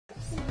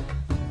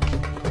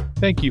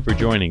Thank you for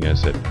joining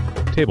us at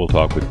Table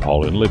Talk with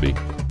Paula and Libby.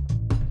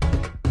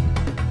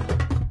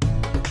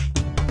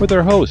 With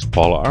our host,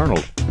 Paula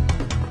Arnold.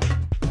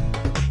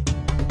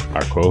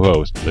 Our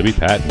co-host, Libby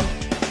Patton.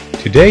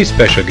 Today's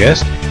special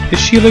guest is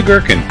Sheila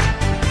Gerkin.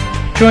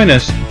 Join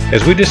us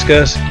as we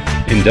discuss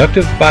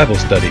Inductive Bible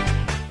Study.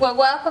 Well,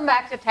 welcome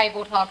back to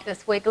Table Talk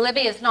this week.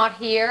 Libby is not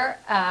here.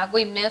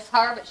 We miss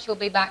her, but she'll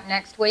be back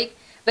next week.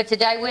 But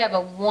today we have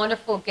a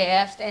wonderful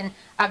guest, and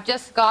I've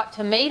just got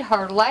to meet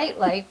her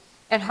lately,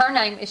 and her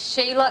name is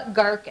Sheila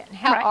Gerkin.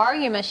 How are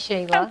you, Miss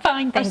Sheila? I'm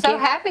fine, thank you. I'm so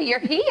happy you're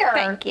here.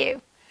 Thank you.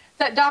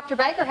 So Dr.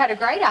 Baker had a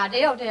great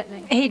idea,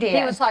 didn't he? He did.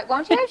 He was like, why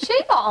don't you have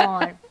Sheila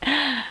on?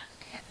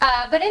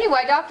 But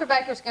anyway, Dr.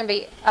 Baker's going to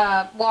be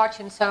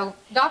watching, so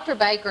Dr.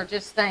 Baker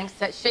just thinks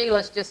that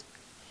Sheila's just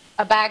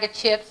a bag of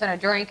chips and a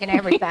drink and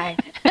everything.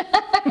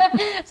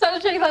 So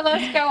Sheila,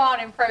 let's go on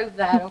and prove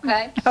that,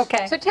 okay?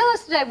 Okay. So tell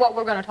us today what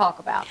we're going to talk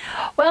about.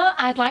 Well,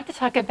 I'd like to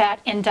talk about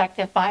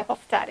inductive Bible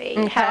study,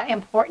 how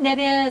important it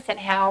is and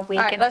how we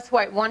All right, can... let's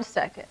wait 1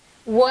 second.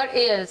 What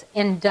is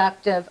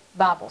inductive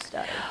Bible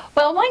study?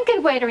 Well, one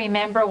good way to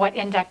remember what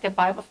inductive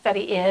Bible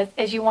study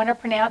is you want to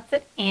pronounce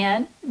it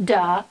in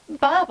the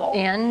Bible.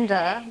 In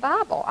the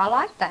Bible. I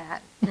like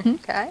that.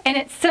 Okay. And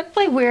it's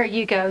simply where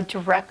you go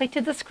directly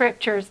to the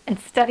scriptures and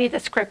study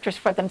the scriptures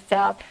for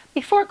themselves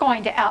before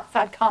going to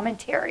outside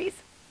commentaries.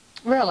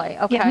 Really?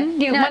 Okay. Yeah.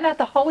 You want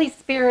the Holy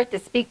Spirit to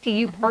speak to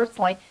you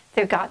personally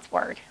through God's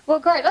Word. Well,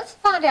 great. Let's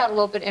find out a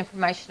little bit of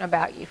information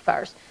about you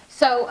first.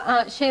 So,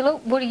 Sheila,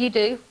 what do you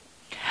do?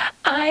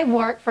 I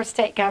work for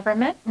state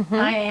government.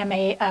 I am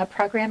a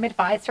program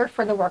advisor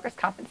for the Workers'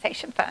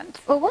 Compensation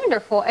Fund. Well,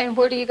 wonderful. And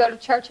where do you go to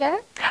church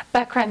at?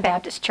 Buckrun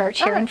Baptist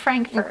Church here in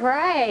Frankfort.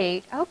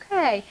 Great.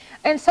 Okay.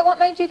 And so what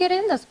made you get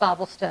in this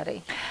Bible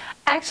study?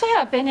 Actually,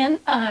 I've been in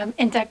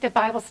inductive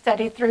Bible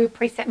study through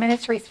Precept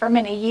Ministries for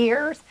many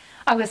years.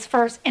 I was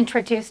first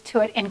introduced to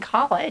it in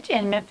college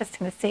in Memphis,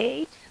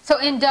 Tennessee. So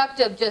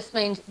inductive just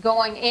means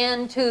going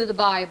into the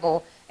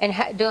Bible and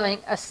doing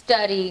a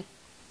study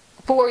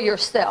for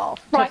yourself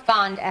to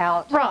find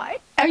out. Right.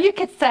 Or you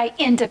could say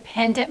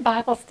independent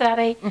Bible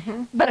study,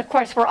 but of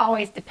course we're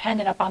always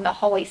dependent upon the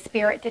Holy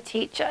Spirit to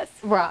teach us.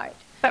 Right.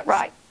 But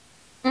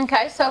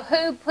Okay, so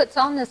who puts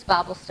on this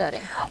Bible study?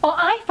 Well,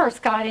 I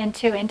first got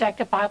into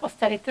inductive Bible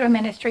study through a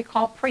ministry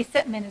called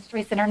Precept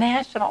Ministries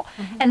International,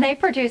 and they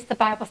produce the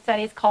Bible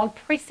studies called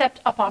Precept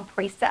Upon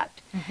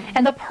Precept.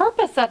 And the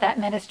purpose of that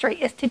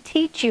ministry is to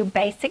teach you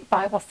basic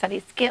Bible study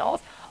skills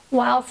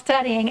while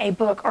studying a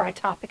book or a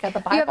topic of the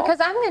Bible. Yeah, because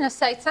I'm going to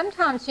say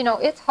sometimes, you know,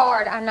 it's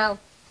hard. I know,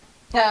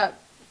 I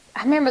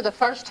remember the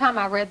first time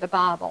I read the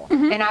Bible,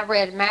 and I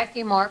read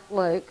Matthew, Mark,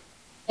 Luke,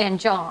 and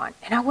John.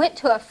 And I went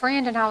to a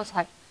friend, and I was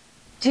like,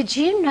 did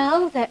you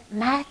know that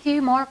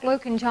Matthew, Mark,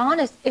 Luke, and John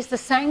is the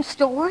same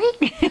story?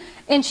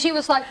 And she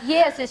was like,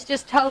 yes, it's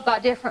just told by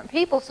different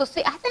people. So,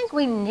 see, I think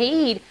we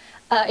need,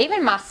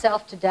 even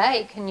myself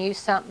today can use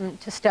something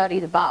to study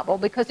the Bible,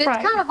 because it's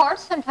kind of hard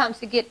sometimes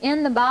to get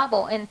in the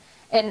Bible and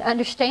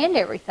understand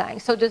everything.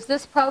 So does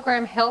this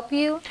program help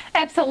you?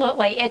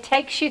 Absolutely. It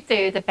takes you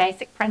through the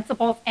basic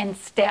principles and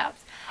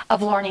steps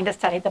of learning to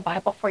study the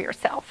Bible for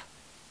yourself.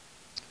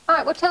 All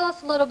right, well, tell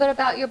us a little bit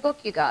about your book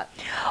you got.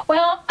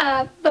 Well,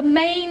 the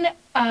main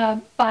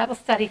Bible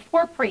study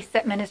for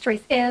Precept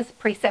Ministries is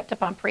Precept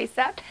Upon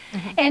Precept.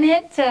 And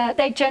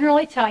they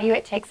generally tell you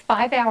it takes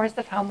 5 hours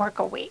of homework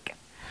a week.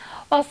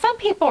 Well, some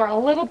people are a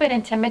little bit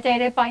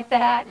intimidated by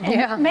that,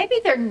 and maybe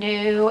they're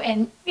new,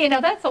 and, you know,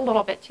 that's a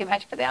little bit too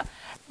much for them.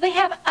 They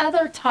have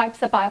other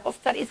types of Bible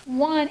studies.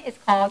 One is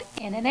called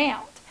In and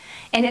Out,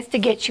 and it's to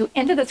get you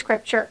into the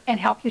Scripture and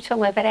help you to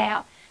live it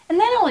out. And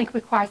that only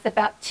requires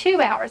about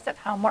 2 hours of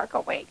homework a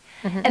week.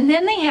 And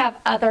then they have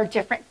other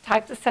different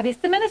types of studies.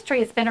 The ministry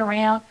has been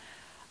around,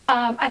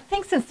 I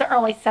think, since the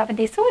early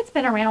 70s, so it's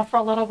been around for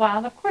a little while.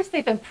 And of course,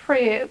 they've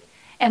improved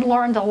and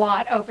learned a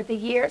lot over the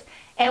years.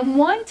 And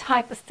one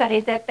type of study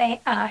that they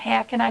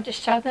have, can I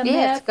just show them this?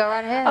 Yes, go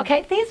right ahead.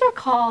 Okay, these are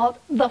called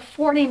the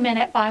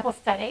 40-minute Bible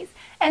studies,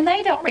 and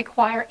they don't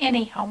require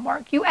any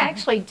homework. You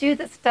actually do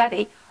the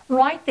study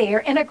right there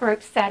in a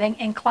group setting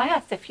in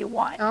class if you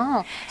want.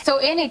 Oh, so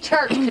any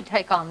church could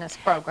take on this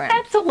program?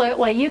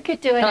 Absolutely. You could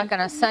do it like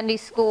in a Sunday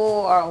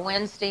school or a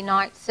Wednesday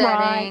night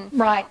setting.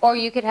 Right. Or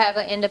you could have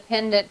an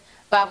independent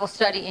Bible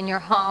study in your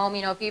home.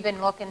 You know, if you've been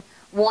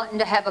wanting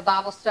to have a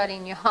Bible study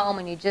in your home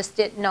and you just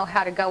didn't know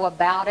how to go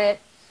about it,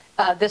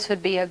 this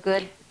would be a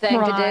good thing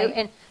to do.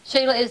 And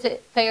Sheila, is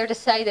it fair to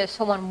say that if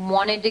someone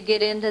wanted to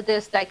get into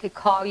this, they could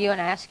call you and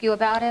ask you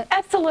about it?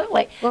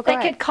 Absolutely. Well, they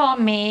could call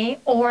me,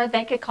 or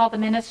they could call the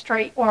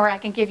ministry, or I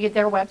can give you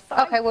their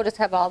website. Okay, we'll just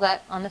have all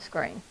that on the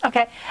screen.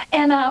 Okay.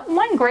 And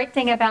one great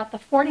thing about the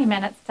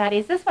 40-minute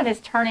studies, this one is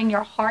turning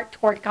your heart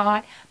toward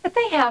God, but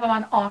they have them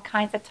on all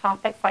kinds of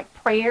topics like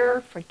prayer,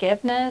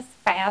 forgiveness,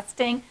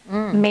 fasting,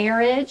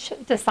 marriage,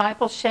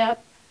 discipleship,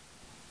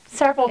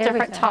 several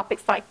different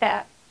topics like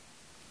that.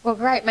 Well,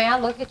 great. May I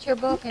look at your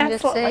book and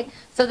Absolutely. just see?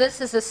 So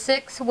this is a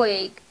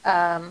 6-week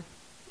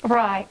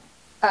right.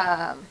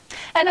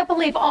 And I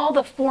believe all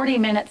the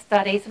 40-minute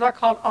studies, they're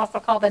also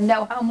called the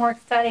no homework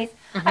studies,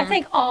 I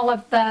think all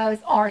of those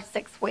are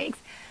 6 weeks.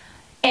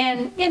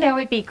 And,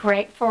 it'd be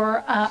great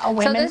for a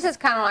women. So this is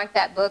kind of like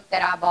that book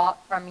that I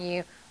bought from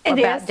you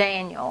about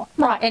Daniel.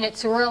 Right. And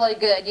it's really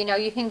good.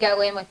 You can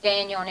go in with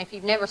Daniel, and if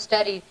you've never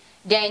studied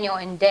Daniel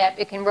in depth,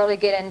 it can really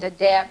get into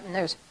depth, and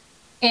there's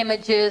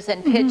images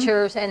and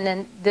pictures, and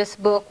then this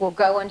book will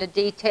go into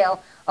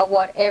detail of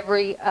what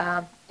every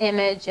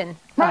image and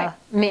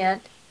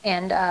meant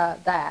and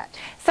that.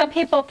 Some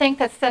people think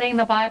that studying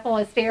the Bible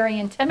is very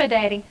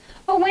intimidating,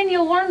 but when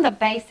you learn the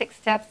basic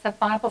steps of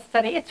Bible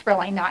study, it's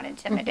really not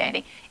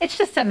intimidating. It's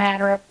just a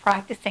matter of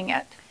practicing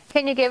it.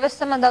 Can you give us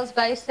some of those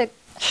basic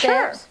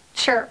steps?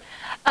 Sure.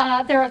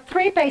 There are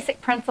 3 basic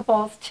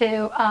principles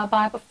to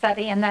Bible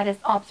study, and that is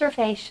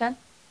observation,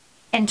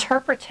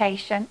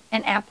 interpretation,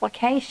 and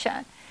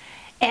application.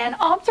 And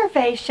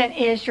observation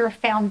is your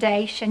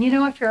foundation.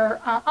 If your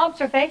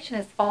observation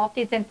is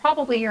faulty, then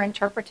probably your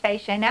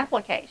interpretation and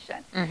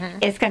application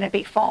is going to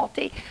be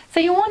faulty. So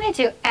you want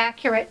to do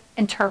accurate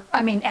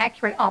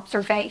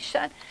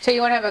observation. So you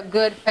want to have a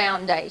good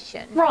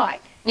foundation. Right.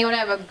 You want to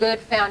have a good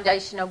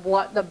foundation of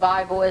what the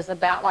Bible is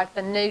about. Like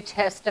the New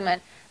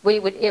Testament, we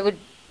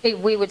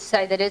would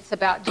say that it's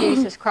about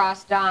Jesus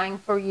Christ dying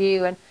for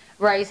you and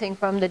raising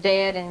from the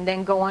dead, and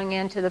then going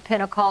into the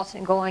Pentecost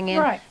and going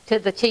into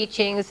the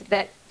teachings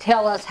that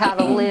tell us how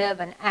to live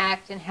and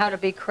act and how to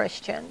be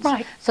Christians.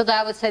 Right. So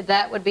I would say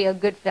that would be a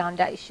good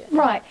foundation.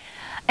 Right.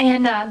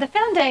 And the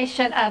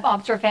foundation of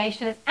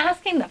observation is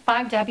asking the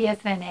 5 W's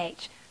and an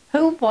H.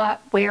 Who,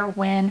 what, where,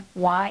 when,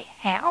 why,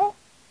 how.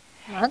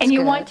 That's and you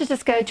good. want to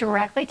just go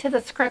directly to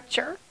the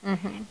scripture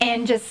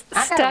and just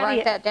I study gotta write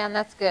it. that down.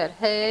 That's good.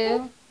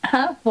 Who,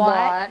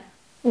 what,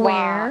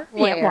 why,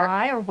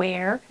 why or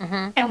where,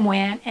 and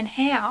when and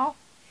how.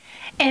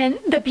 And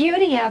the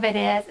beauty of it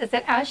is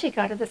that as you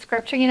go to the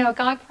scripture,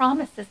 God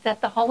promises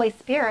that the Holy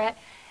Spirit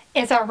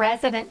is our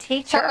resident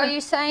teacher. So are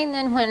you saying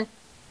then when,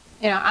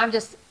 I'm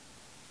just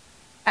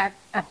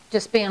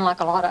being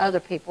like a lot of other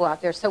people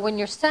out there. So when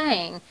you're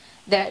saying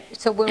that,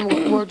 so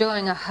when we're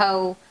doing a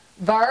whole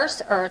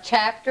verse or a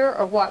chapter,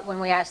 or what, when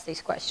we ask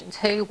these questions?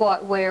 Who,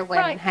 what, where, when,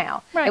 and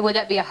how? Right. And would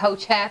that be a whole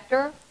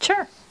chapter?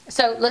 Sure.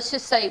 So let's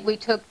just say we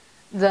took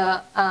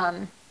the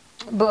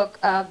book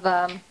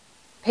of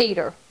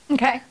Peter.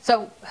 Okay.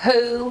 So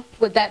who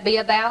would that be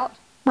about?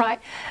 Right.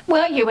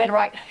 Well, you would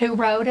write who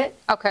wrote it.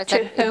 Okay. So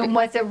to whom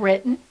was it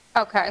written?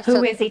 Okay.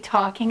 Who is he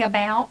talking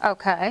about?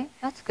 Okay.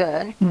 That's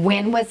good.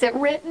 When was it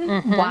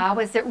written? Why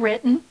was it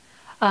written?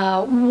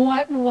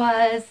 What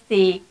was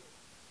the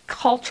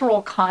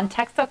cultural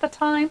context at the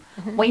time?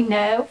 We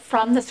know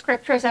from the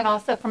scriptures and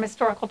also from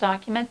historical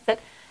documents that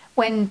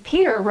when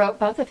Peter wrote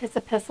both of his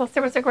epistles,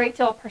 there was a great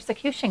deal of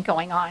persecution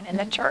going on in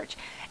the church.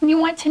 And you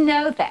want to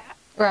know that.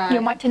 Right.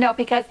 You want to know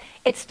because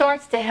it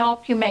starts to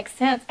help you make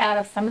sense out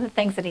of some of the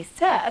things that he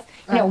says,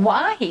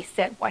 why he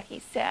said what he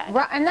said.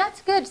 Right, and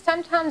that's good.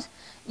 Sometimes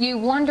you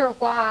wonder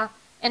why,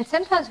 and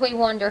sometimes we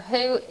wonder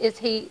who is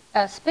he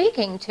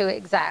speaking to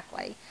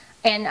exactly.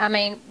 And, I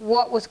mean,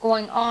 what was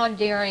going on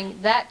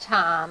during that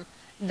time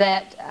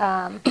that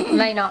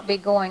may not be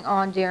going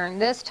on during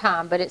this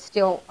time, but it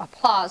still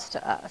applies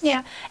to us.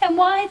 Yeah, and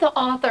why the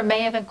author may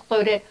have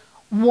included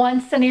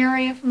one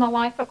scenario from the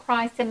life of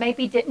Christ and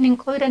maybe didn't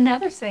include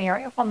another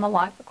scenario from the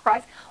life of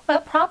Christ. Well,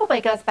 it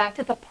probably goes back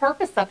to the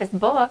purpose of his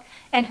book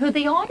and who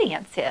the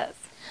audience is.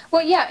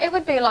 Well, yeah, it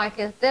would be like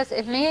this.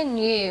 If me and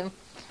you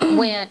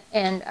went,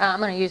 and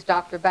I'm going to use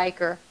Dr.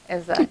 Baker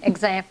as an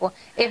example.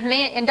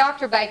 And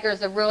Dr. Baker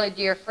is a really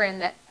dear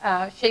friend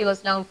that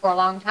Sheila's known for a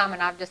long time,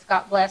 and I've just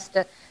got blessed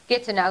to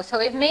get to know. So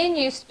if me and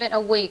you spent a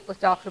week with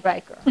Dr.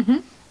 Baker,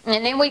 and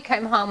then we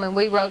came home and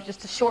we wrote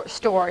just a short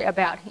story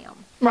about him,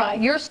 right?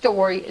 Your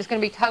story is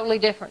going to be totally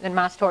different than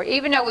my story.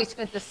 Even though we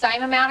spent the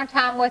same amount of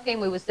time with him,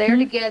 we was there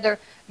together,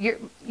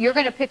 you're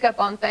going to pick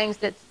up on things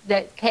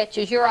that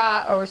catches your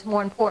eye or is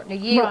more important to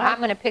you. Right. I'm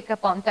going to pick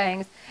up on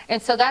things.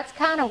 And so that's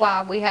kind of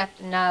why we have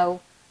to know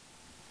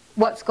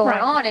what's going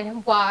on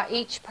and why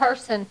each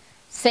person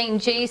seen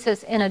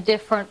Jesus in a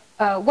different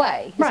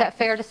way. Is that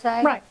fair to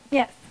say? Right,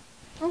 yes.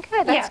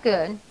 Okay, that's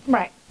good.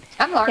 Right.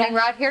 I'm learning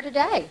right here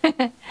today.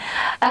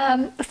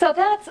 So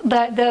that's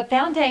the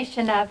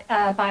foundation of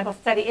Bible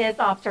study is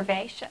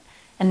observation.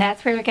 And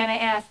that's where you're going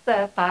to ask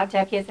the 5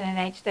 W's and an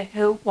H, the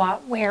who,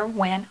 what, where,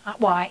 when,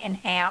 why, and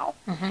how.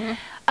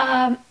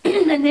 And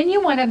then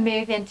you want to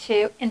move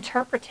into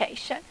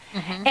interpretation.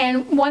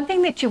 And one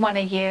thing that you want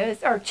to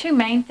use, or two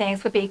main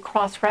things, would be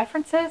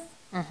cross-references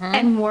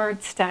and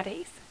word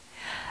studies.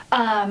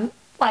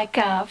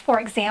 For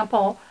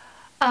example,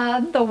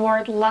 the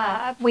word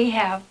love, we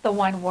have the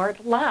one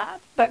word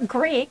love, but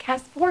Greek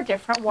has 4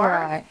 different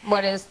words. Right.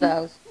 What is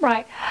those?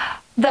 Right.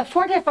 The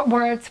 4 different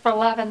words for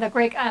love in the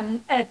Greek,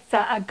 it's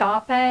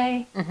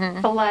agape,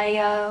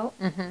 phileo,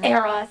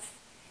 eros,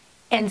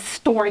 and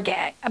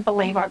storge, I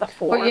believe, are the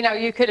four. Well, you know,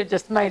 you could have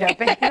just made up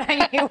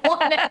anything you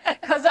wanted,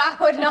 because I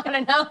would not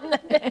have known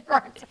the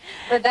difference.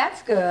 But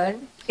that's good.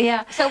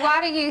 Yeah. So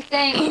why do you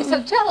think,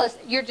 so tell us,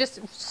 you're just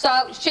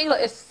so, Sheila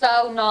is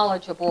so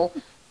knowledgeable.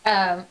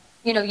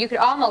 You know, you could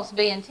almost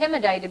be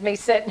intimidated me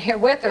sitting here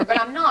with her, but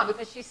I'm not,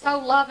 because she's so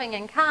loving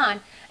and kind,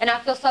 and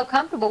I feel so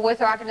comfortable with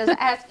her, I can just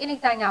ask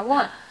anything I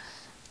want.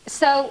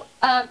 So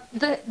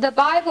the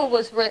Bible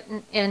was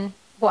written in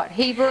what,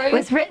 Hebrew? It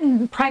was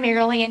written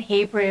primarily in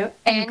Hebrew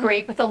and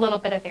Greek with a little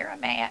bit of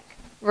Aramaic.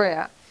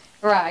 Right,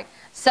 right.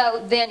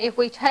 So then if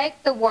we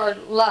take the word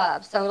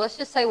love, so let's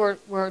just say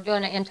we're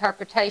doing an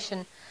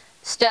interpretation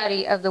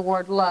study of the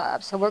word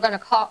love. So we're going to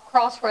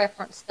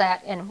cross-reference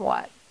that in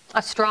what?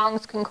 A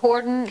Strong's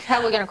Concordance? How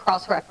are we going to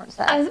cross-reference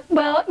that?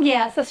 Well,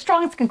 yes, a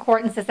Strong's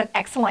Concordance is an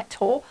excellent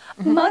tool.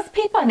 Most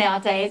people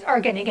nowadays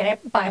are going to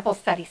get a Bible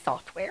study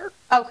software.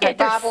 Okay,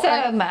 There's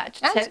so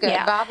much. That's good.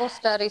 Yeah. Bible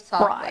study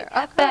software.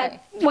 Right.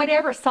 Okay. But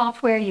whatever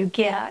software you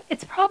get,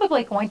 it's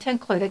probably going to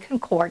include a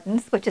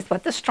concordance, which is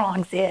what the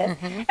Strong's is,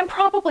 and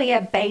probably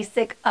a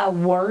basic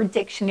word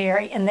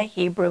dictionary in the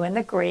Hebrew and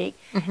the Greek,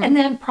 and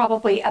then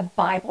probably a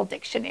Bible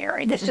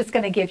dictionary that's just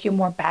going to give you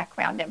more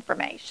background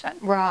information.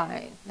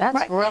 Right.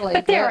 That's really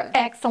But good. there are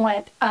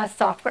excellent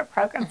software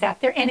programs out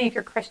there. Any of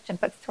your Christian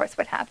bookstores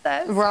would have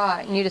those.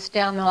 Right. And you just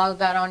download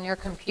that on your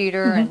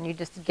computer and you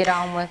just get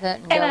on with it.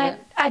 And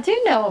I do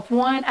know of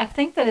one, I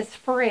think that is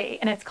free,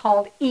 and it's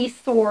called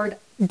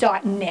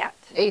eSword.net.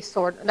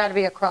 eSword, that'll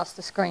be across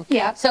the screen.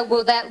 Yeah. So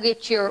will that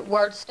get your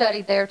word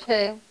study there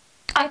too?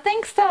 I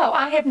think so.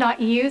 I have not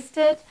used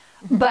it,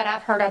 but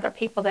I've heard other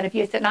people that have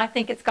used it, and I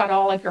think it's got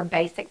all of your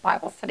basic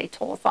Bible study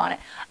tools on it.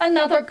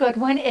 Another good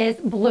one is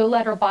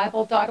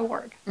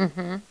blueletterbible.org.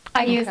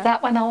 I use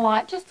that one a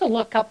lot just to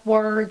look up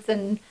words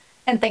and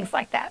things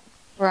like that.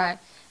 Right.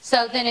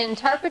 So then in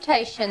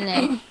interpretation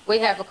then, we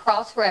have a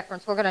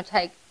cross-reference. We're going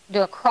to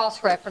do a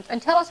cross-reference.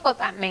 And tell us what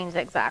that means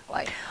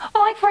exactly.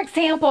 Well, like, for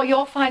example,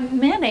 you'll find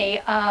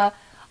many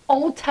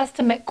Old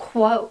Testament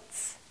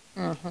quotes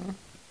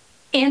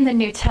in the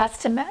New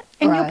Testament.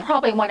 And you'll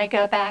probably want to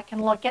go back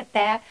and look at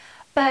that.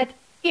 But,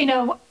 you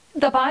know,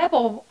 the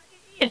Bible,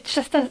 it's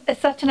just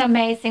it's such an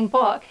amazing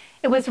book.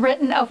 It was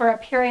written over a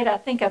period, I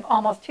think, of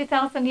almost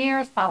 2,000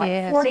 years by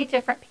like 40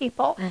 different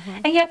people.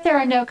 And yet there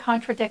are no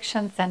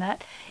contradictions in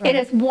it. It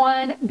is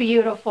one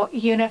beautiful,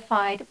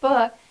 unified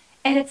book.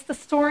 And it's the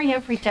story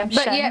of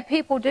redemption. But yet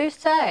people do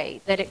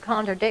say that it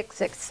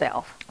contradicts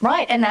itself.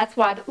 Right, and that's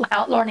why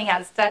learning how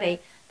to study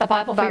the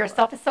Bible for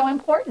yourself is so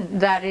important.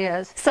 That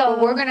is.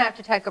 So we're going to have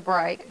to take a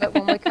break, but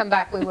when we come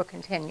back, we will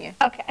continue.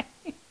 Okay.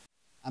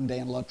 I'm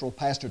Dan Luttrell,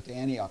 pastor at the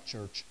Antioch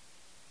Church.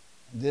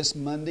 This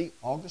Monday,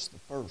 August the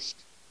 1st,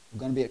 we're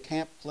going to be at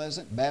Camp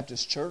Pleasant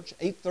Baptist Church,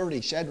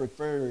 830 Shadrick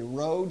Ferry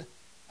Road,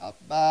 out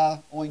by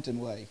Oynton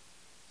Way.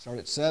 Start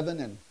at 7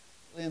 and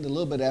end a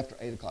little bit after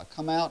 8 o'clock.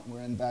 Come out, and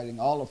we're inviting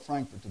all of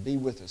Frankfort to be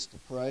with us to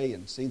pray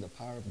and see the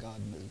power of God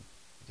move.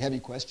 If you have any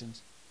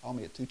questions, call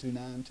me at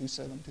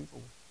 229-2724.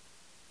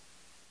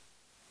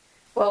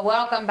 Well,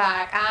 welcome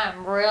back.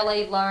 I'm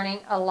really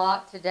learning a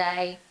lot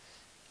today.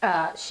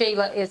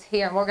 Sheila is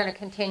here, and we're going to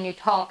continue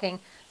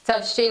talking.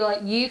 So,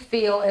 Sheila, you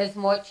feel as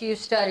what you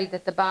studied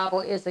that the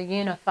Bible is a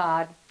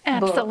unified book.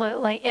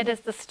 Absolutely. It is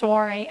the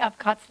story of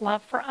God's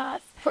love for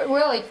us.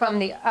 Really, from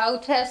the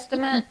Old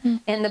Testament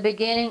in the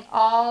beginning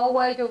all the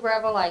way to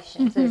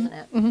Revelations, isn't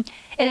it? And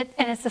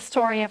it's the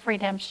story of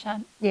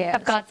redemption,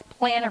 of God's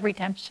plan of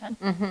redemption.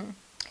 And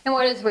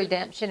what is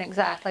redemption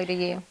exactly to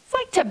you? It's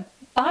like to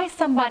buy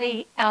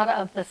somebody out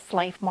of the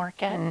slave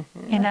market,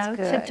 you know,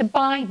 to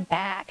buy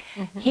back.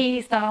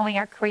 He's not only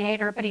our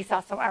creator, but he's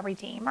also our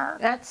redeemer.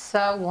 That's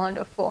so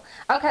wonderful.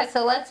 Okay,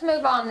 so let's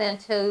move on then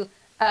to,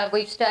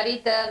 we've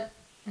studied the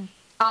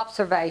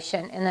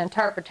observation and the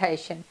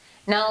interpretation.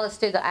 Now let's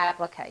do the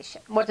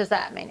application. What does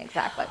that mean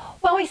exactly?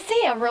 Well, we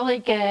see a really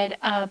good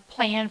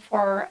plan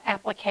for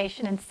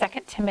application in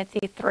 2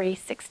 Timothy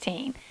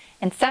 3:16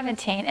 and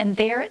 17. And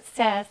there it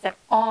says that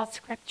all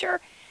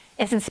Scripture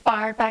is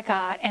inspired by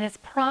God and is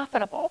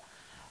profitable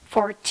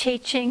for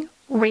teaching,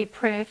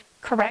 reproof,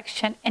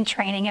 correction, and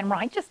training in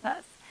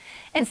righteousness.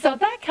 And so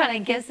that kind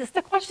of gives us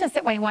the questions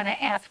that we want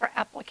to ask for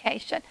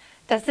application.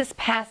 Does this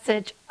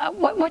passage,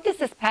 what does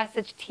this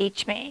passage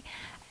teach me?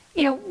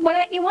 You know,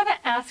 you want to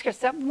ask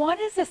yourself, what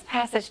is this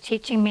passage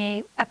teaching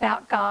me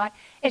about God?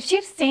 As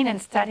you've seen in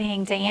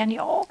studying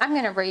Daniel. I'm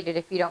going to read it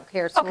if you don't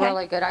care. It's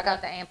really good. I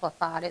got the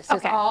Amplified. It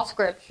says, all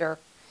Scripture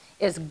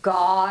is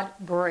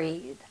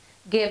God-breathed,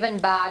 given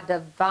by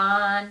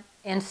divine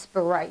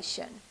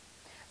inspiration.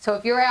 So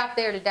if you're out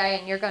there today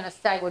and you're going to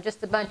say, well,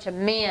 just a bunch of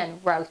men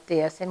wrote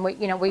this, and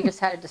we just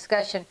had a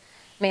discussion,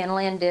 me and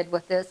Lynn did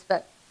with this,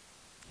 but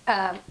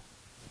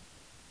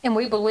and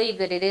we believe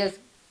that it is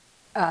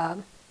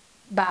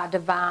by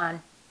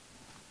divine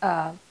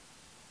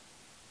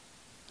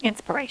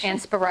inspiration.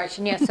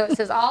 Yes. So it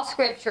says all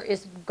Scripture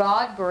is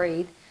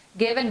God-breathed,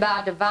 given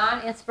by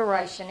divine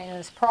inspiration, and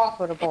is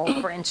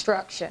profitable for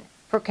instruction,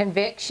 for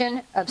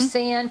conviction of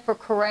sin, for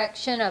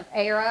correction of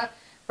error,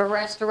 for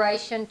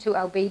restoration to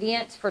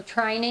obedience, for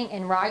training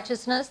in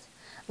righteousness,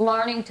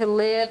 learning to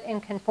live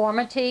in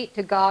conformity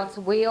to God's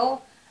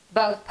will,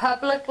 both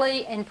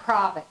publicly and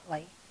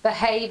privately,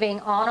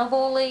 behaving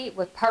honorably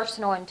with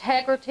personal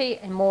integrity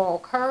and moral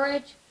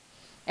courage.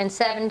 And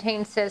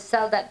 17 says,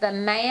 so that the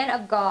man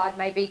of God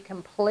may be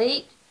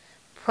complete,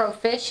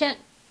 proficient,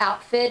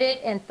 outfitted,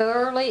 and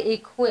thoroughly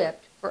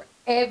equipped for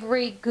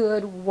every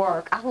good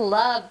work. I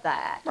love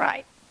that.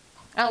 Right.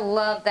 I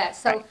love that.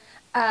 So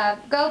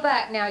go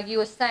back now. You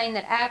were saying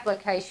that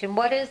application.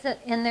 What is it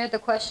in there, the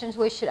questions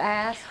we should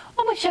ask?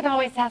 Well, we should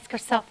always ask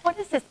ourselves, what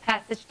is this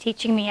passage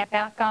teaching me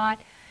about God?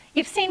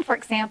 You've seen, for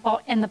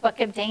example, in the book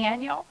of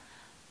Daniel,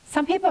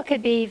 some people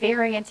could be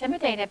very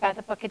intimidated by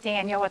the book of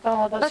Daniel with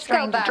all of those Let's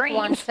strange go back dreams.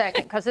 1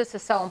 second, because this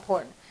is so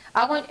important.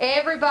 I want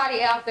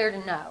everybody out there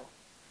to know,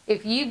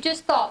 if you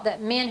just thought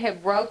that men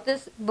have wrote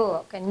this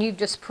book and you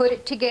just put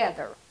it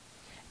together,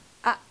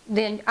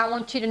 then I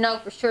want you to know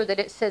for sure that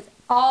it says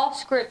all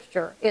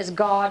Scripture is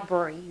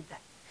God-breathed.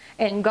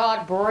 And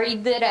God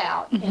breathed it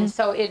out. And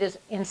so it is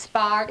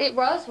inspired. It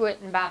was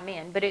written by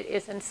men, but it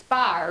is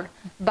inspired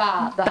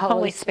by the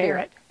Holy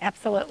Spirit.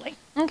 Absolutely.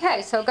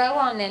 Okay, so go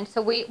on then.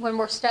 So when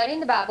we're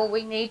studying the Bible,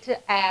 we need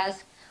to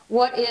ask,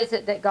 what is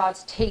it that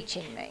God's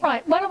teaching me?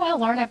 Right. What do I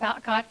learn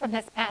about God from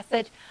this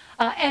passage?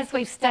 As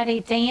we've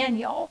studied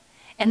Daniel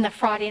in the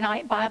Friday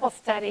night Bible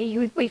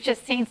study, we've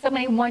just seen so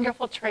many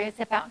wonderful truths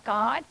about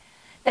God,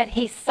 that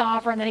He's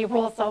sovereign, that He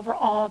rules over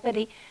all, that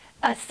He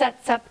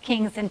sets up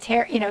kings and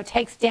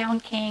takes down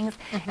kings.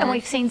 And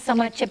we've seen so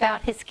much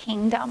about His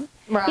kingdom.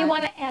 Right. You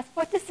want to ask,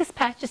 what does this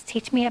passage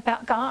teach me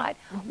about God?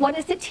 What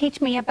does it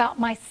teach me about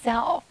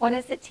myself? What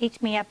does it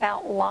teach me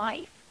about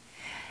life?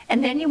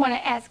 And then you want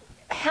to ask,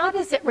 how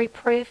does it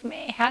reprove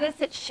me? How does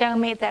it show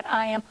me that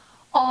I am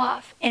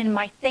off in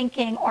my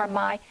thinking or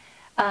my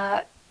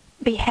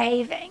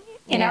behaving?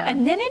 You know,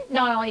 and then it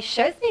not only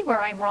shows me where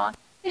I'm wrong,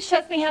 it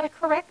shows me how to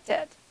correct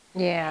it.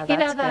 Yeah,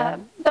 that's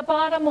good. The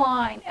bottom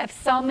line of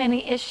so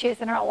many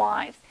issues in our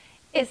lives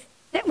is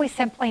that we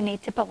simply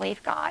need to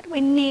believe God.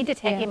 We need to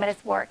take Him at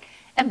His word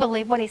and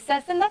believe what He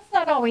says, and that's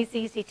not always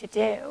easy to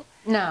do.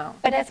 No.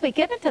 But as we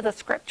get into the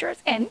Scriptures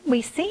and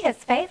we see His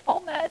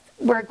faithfulness,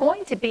 we're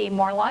going to be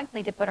more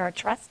likely to put our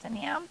trust in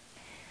Him.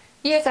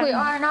 Yes, we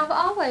are, and I've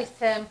always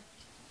said,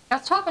 I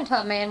was talking to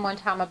a man one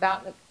time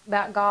about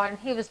God, and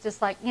he was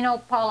just like, you know,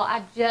 Paula,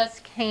 I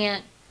just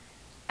can't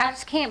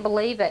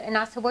believe it. And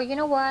I said, well, you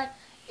know what?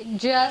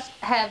 Just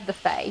have the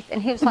faith.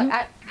 And he was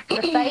like,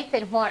 the faith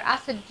in what? I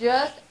said,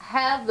 just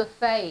have the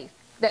faith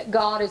that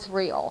God is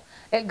real,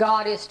 that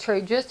God is true.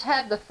 Just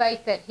have the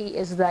faith that He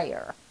is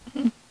there.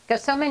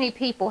 Because so many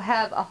people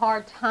have a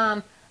hard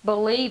time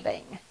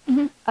believing.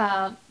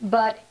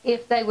 But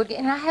if they would,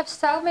 and I have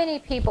so many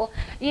people,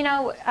 you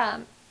know,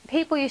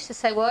 people used to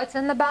say, well, it's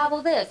in the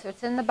Bible this, or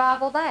it's in the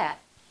Bible that.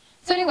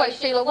 So anyway,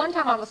 Sheila, one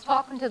time I was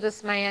talking to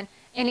this man,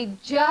 and he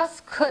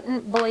just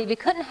couldn't believe, he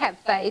couldn't have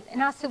faith.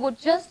 And I said, well,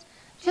 just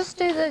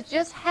do this,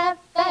 just have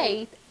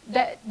faith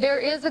that there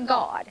is a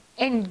God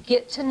and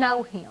get to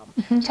know Him.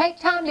 Take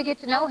time to get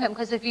to know Him,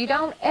 because if you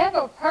don't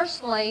ever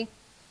personally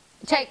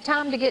take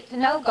time to get to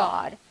know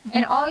God,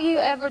 and all you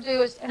ever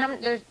do is, and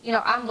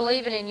I'm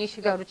believing in you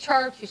should go to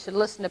church, you should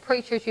listen to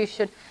preachers, you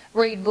should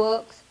read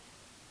books,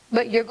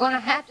 but you're going to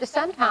have to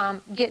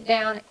sometime get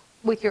down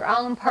with your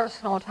own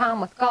personal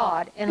time with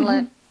God and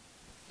let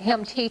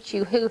Him teach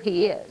you who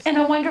He is. And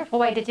a wonderful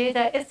way to do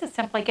that is to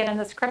simply get in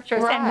the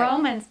Scriptures. Right. And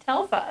Romans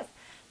tells us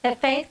that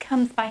faith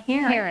comes by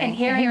hearing and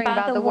hearing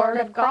by the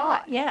Word of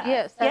God.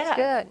 Yes, that's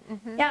good.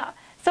 Yeah.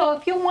 So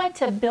if you want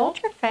to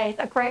build your faith,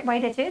 a great way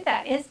to do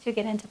that is to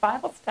get into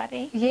Bible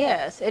study.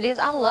 Yes, it is.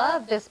 I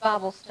love this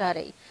Bible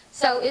study.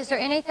 So is there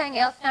anything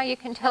else now you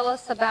can tell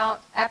us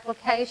about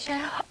application?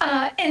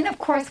 And of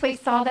course, we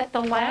saw that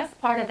the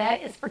last part of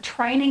that is for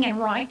training in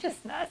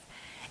righteousness.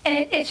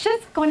 And it's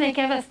just going to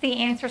give us the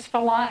answers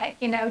for life,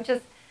 you know,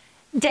 just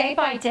day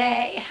by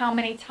day, how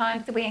many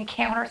times do we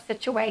encounter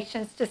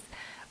situations just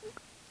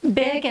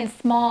big and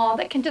small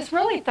that can just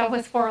really throw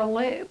us for a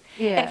loop.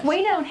 Yes. If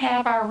we don't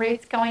have our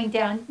roots going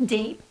down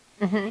deep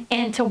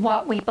into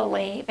what we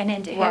believe and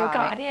into who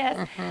God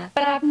is.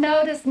 But I've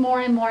noticed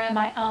more and more in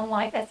my own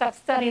life as I've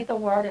studied the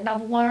Word and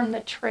I've learned the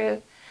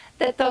truth,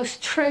 that those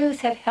truths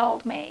have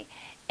held me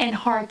in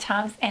hard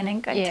times and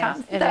in good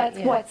times. That's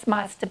what's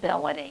my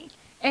stability.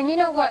 And you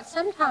know what?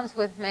 Sometimes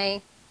with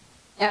me,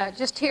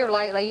 just here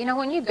lately, you know,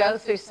 when you go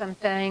through some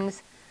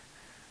things,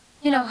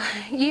 you know,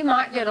 you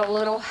might get a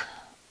little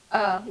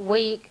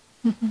weak.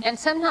 And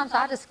sometimes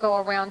I just go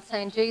around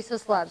saying,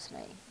 Jesus loves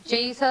me.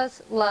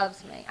 Jesus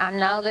loves me. I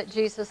know that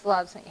Jesus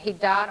loves me. He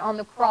died on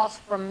the cross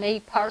for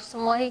me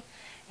personally.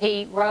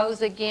 He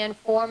rose again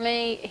for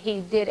me.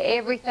 He did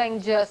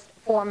everything just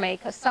for me.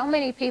 Because so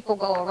many people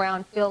go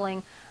around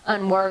feeling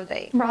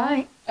unworthy.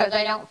 Right. Or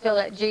they don't feel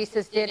that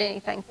Jesus did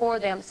anything for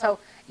them. So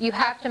you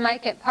have to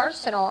make it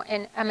personal.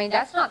 And, I mean,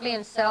 that's not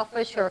being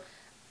selfish or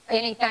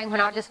anything when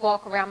I just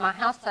walk around my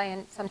house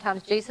saying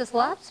sometimes, Jesus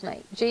loves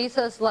me.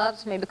 Jesus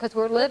loves me, because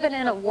we're living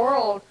in a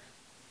world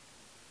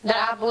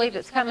that I believe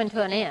it's coming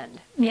to an end.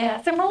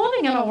 Yes, and we're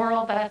living in a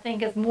world that I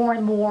think is more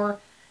and more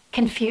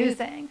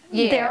confusing.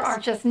 Yes. There are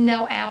just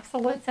no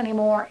absolutes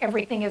anymore.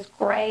 Everything is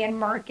gray and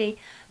murky.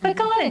 But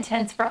God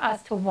intends for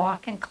us to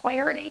walk in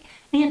clarity.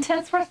 He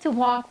intends for us to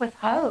walk with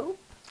hope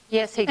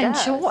Yes, He and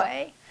does.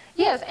 joy.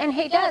 Yes, and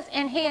He does.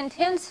 And He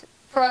intends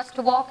for us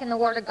to walk in the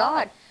Word of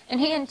God. And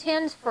He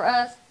intends for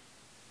us,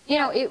 you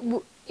know,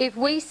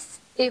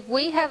 if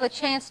we have a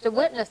chance to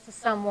witness to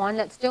someone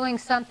that's doing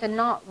something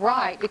not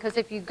right, because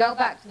if you go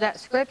back to that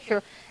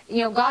scripture, you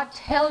know, God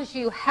tells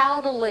you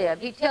how to live.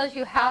 He tells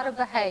you how to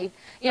behave.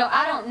 You know,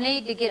 I don't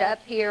need to get up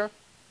here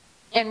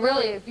and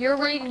really, if you're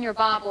reading your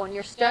Bible and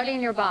you're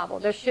studying your Bible,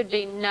 there should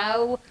be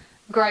no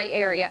gray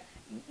area.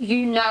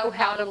 You know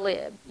how to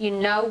live. You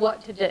know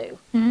what to do.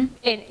 Mm-hmm.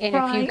 And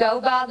Right. if you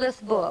go by this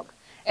book,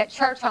 at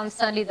church on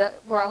Sunday,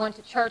 where I went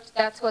to church,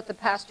 that's what the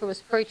pastor was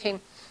preaching.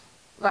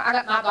 Well, I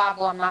got my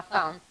Bible on my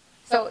phone.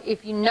 So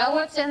if you know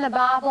what's in the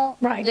Bible,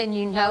 Right. then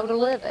you know to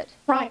live it.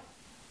 Right,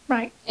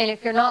 right. And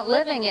if you're not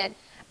living it,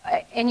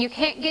 and you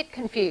can't get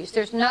confused.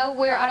 There's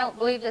nowhere, I don't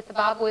believe that the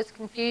Bible is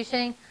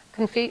confusing.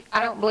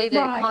 I don't believe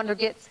that Right. it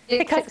contradicts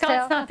Because itself.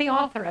 God's not the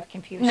author of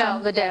confusion. No,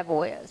 the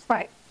devil is.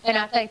 Right. And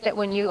I think that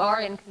when you are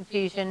in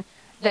confusion,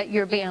 that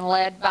you're being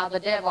led by the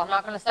devil. I'm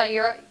not going to say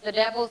the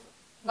devil's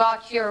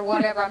got you or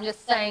whatever. I'm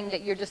just saying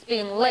that you're just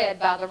being led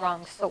by the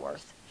wrong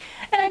source.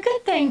 And a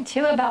good thing,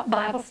 too, about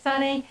Bible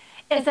study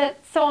is that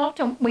so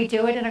often we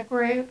do it in a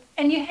group,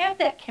 and you have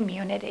that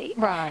community.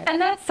 Right. And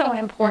that's so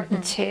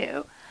important,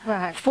 too,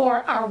 Right.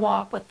 for our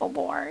walk with the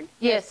Lord.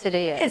 Yes, it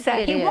is. Is that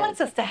It He is.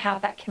 wants us to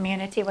have that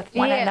community with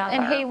one Yes, another.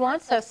 and He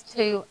wants us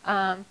to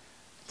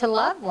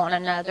love one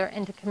another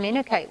and to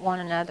communicate one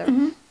another.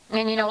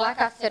 And, you know, like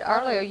I said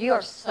earlier, you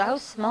are so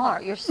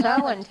smart. You're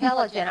so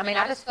intelligent. I mean,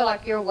 I just feel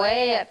like you're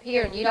way up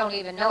here and you don't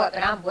even know it,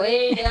 but I'm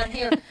way down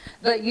here.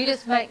 But you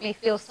just make me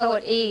feel so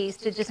at ease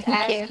to just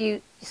ask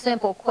you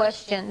simple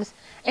questions.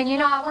 And, you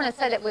know, I want to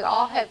say that we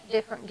all have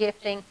different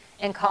gifting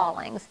and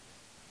callings.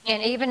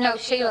 And even though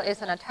Sheila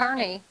is an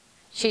attorney,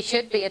 she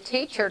should be a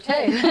teacher,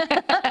 too.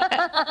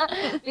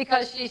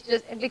 because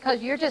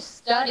you're just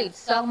studied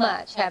so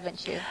much,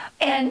 haven't you?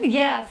 And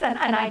yes, and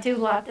I do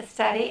love to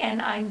study,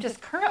 and I'm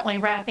just currently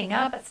wrapping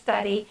up a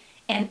study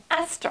in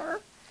Esther.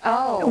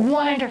 Oh.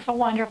 Wonderful,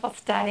 wonderful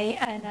study,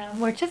 and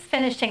we're just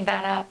finishing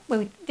that up.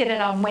 We did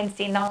it on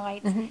Wednesday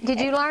night. Did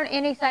you learn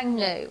anything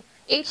new?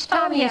 Each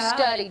time you yeah.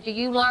 study, do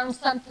you learn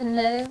something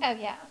new? Oh,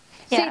 yeah.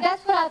 See, Yeah.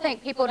 that's what I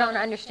think people don't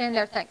understand.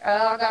 They think,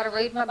 oh, I got to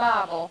read my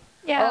Bible.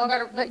 Yeah.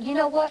 Oh, but you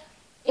know what?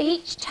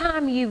 Each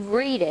time you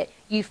read it,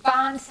 you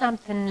find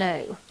something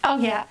new. Oh,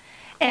 yeah.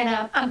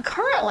 And I'm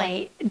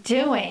currently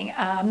doing,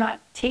 I'm not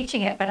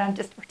teaching it, but I'm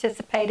just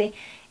participating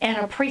in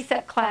a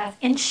precept class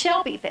in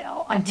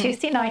Shelbyville on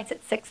Tuesday nights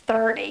at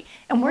 6:30.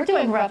 And we're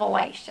doing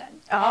Revelation.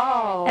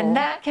 Oh. And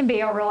that can be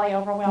a really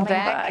overwhelming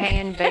That book.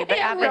 can be, but I It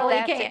bet really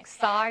that's can.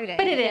 exciting.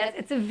 But it is.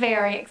 It's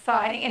very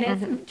exciting.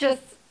 And it's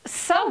just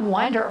so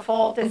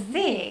wonderful to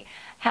see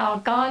how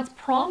God's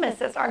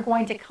promises are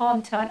going to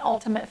come to an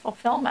ultimate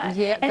fulfillment.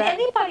 Yeah, and that-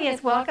 anybody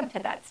is welcome to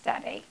that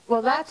study.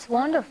 Well, that's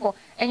wonderful.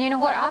 And you know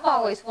what? I've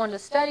always wanted to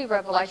study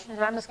Revelation,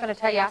 and I'm just going to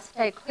tell you, I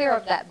stay clear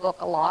of that book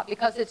a lot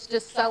because it's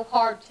just so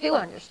hard to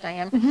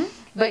understand.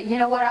 But you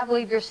know what? I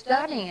believe you're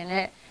studying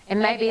it, and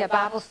maybe a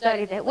Bible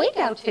study that we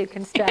go to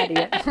can study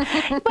it.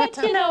 But,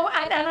 you know,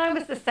 and I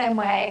was the same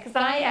way because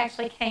I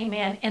actually came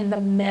in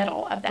the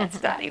middle of that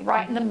study,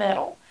 right in the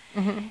middle.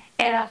 And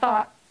I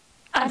thought,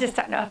 I just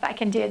don't know if I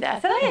can do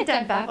this. And I had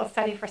done Bible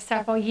study for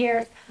several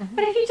years.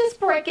 But if you just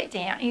break it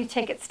down, and you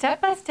take it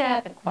step by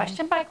step and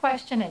question by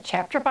question and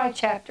chapter by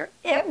chapter,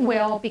 it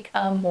will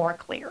become more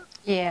clear.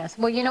 Yes.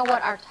 Well, you know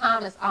what? Our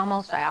time is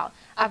almost out.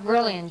 I've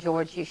really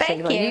enjoyed you, Thank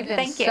Sheila. you. You've been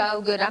Thank you.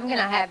 so good. I'm going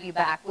to have you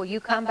back. Will you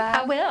come back?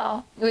 I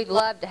will. We'd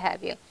love to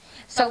have you.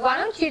 So why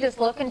don't you just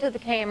look into the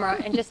camera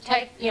and just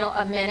take, you know,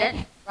 a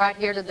minute right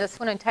here to this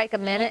one and take a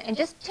minute and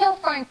just tell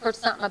Frankfurt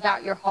something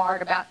about your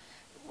heart, about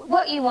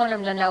what you want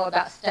them to know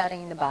about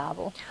studying the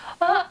Bible.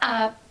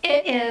 Well,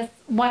 it is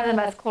one of the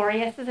most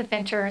glorious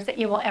adventures that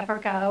you will ever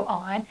go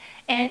on.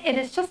 And it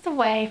is just a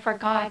way for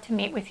God to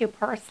meet with you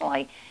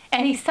personally.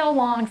 And He so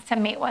longs to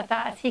meet with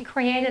us. He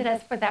created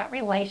us for that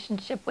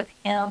relationship with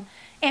Him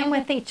and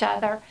with each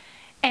other.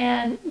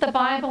 And the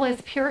Bible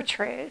is pure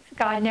truth.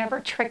 God never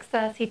tricks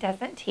us. He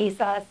doesn't tease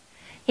us.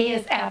 He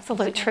is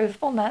absolute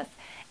truthfulness.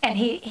 And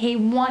He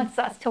wants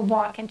us to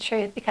walk in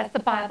truth because the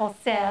Bible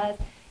says,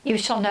 you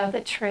shall know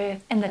the truth,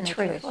 and the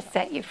truth will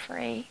set you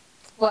free.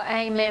 Well,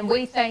 amen.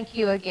 We thank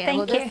you again. Thank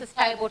Well, you. this is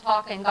Table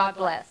Talk, and God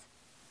bless.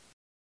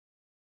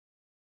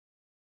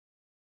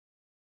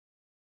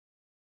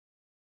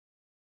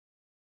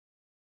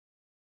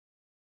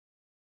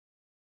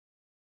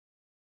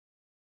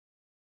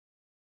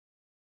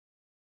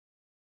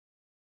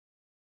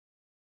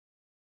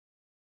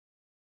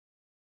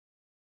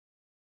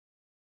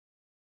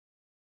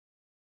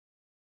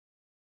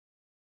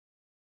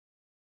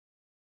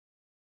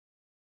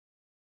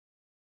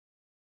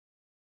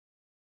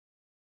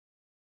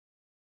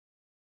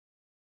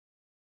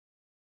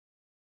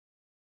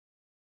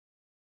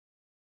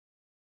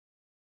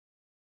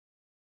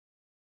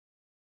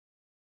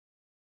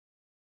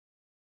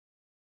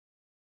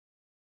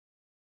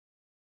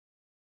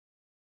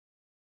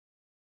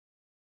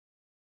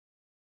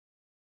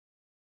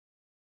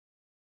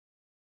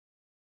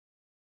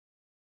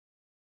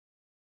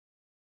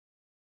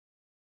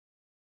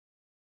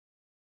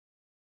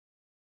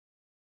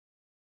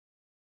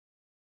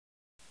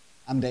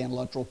 I'm Dan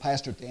Luttrell,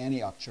 pastor at the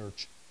Antioch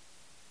Church.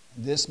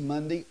 And this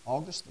Monday,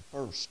 August the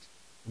 1st,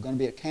 we're going to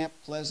be at Camp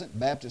Pleasant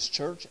Baptist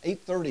Church,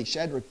 830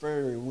 Shadrick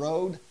Ferry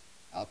Road,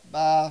 out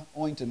by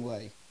Oynton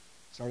Way.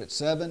 Start at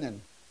 7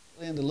 and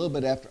we'll end a little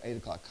bit after 8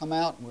 o'clock. Come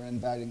out, and we're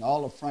inviting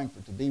all of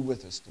Frankfort to be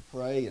with us to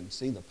pray and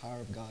see the power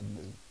of God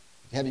move.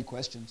 If you have any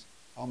questions,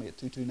 call me at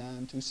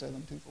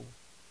 229-2724.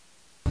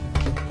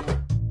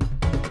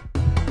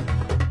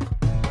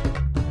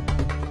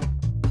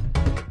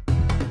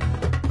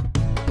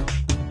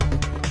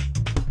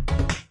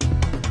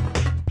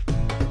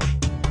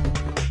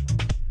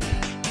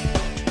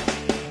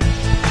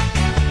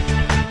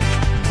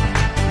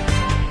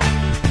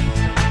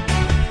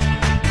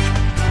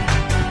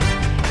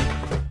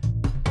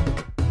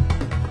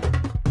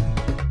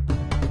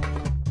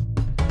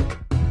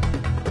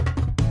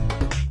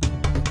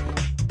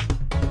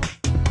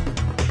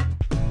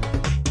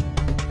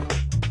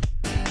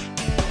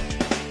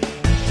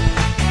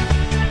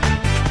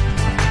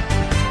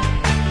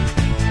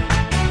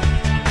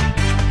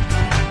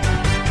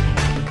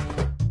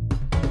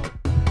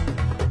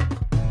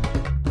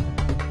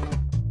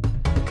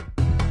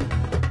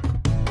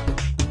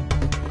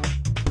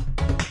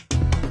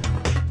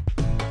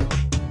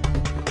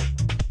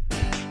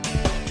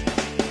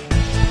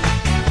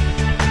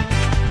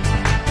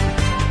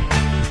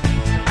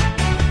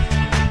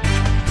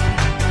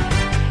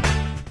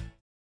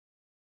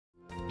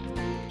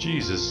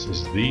 Jesus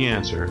is the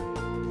answer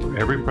for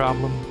every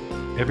problem,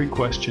 every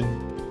question,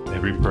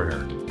 every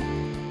prayer.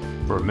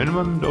 For a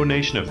minimum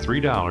donation of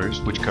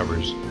 $3, which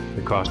covers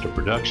the cost of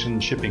production,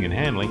 shipping, and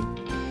handling,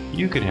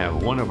 you can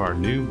have one of our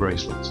new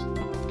bracelets.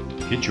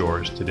 Get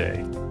yours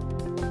today.